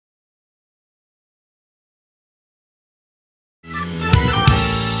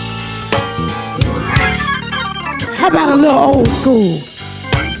How about a little old school?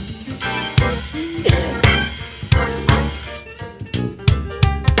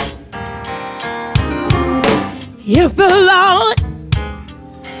 If the Lord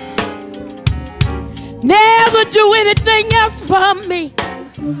never do anything else for me,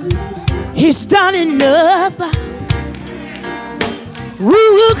 He's done enough.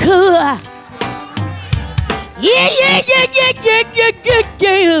 Ooh, good. Yeah.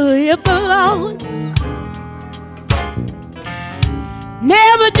 If the Lord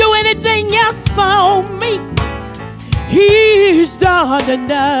never do anything else for me, He's done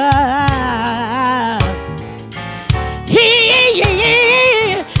enough. He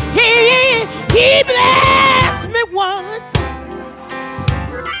blessed me once,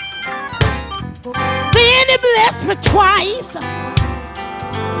 then He blessed me twice.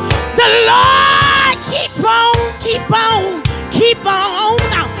 The Lord keep on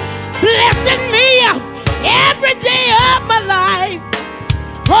blessing me every day of my life.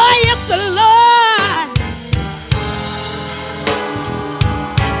 Oh, if the Lord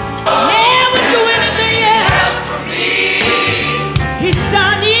never do anything else for me, He's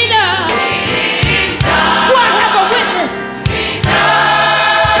done enough. Do I have a witness?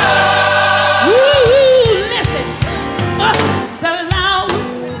 Ooh, listen. The Lord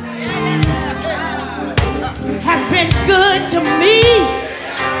has been good to me.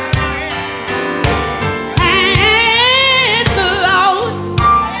 And the Lord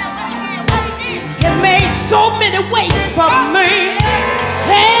has made so many ways for me.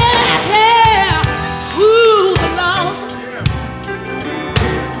 Ooh, the Lord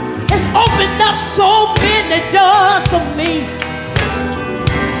has opened up so many doors for me.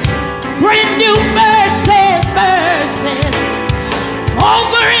 Brand new mercies,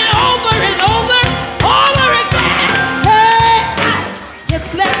 over and over again. He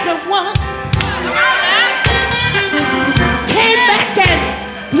blessed me once, came back and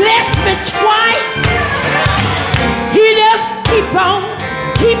blessed me twice. He just keep on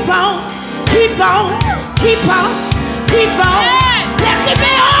blessing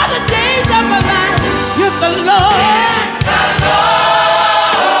me all the days of my life. You're the Lord.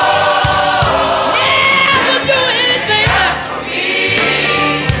 Never do anything else for me.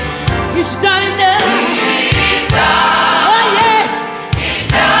 He's done enough. Oh yeah.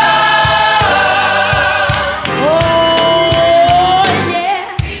 Oh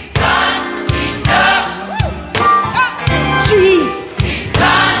yeah. Jesus.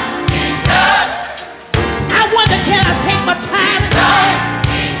 I wonder, can I take my time and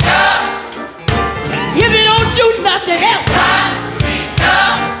if He don't do nothing else?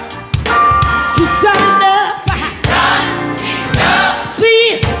 He's done enough.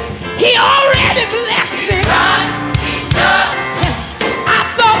 See, He already blessed me. I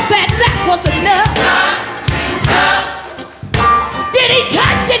thought that was enough. Did He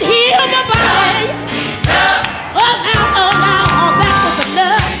touch and heal my body? Oh, that was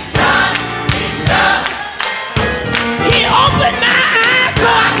enough. He opened my eyes so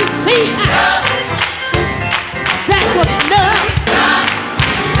I could see. That was enough.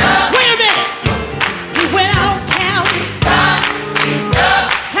 Wait a minute. He went out on Calvary.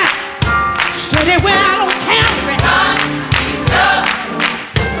 Said He went out.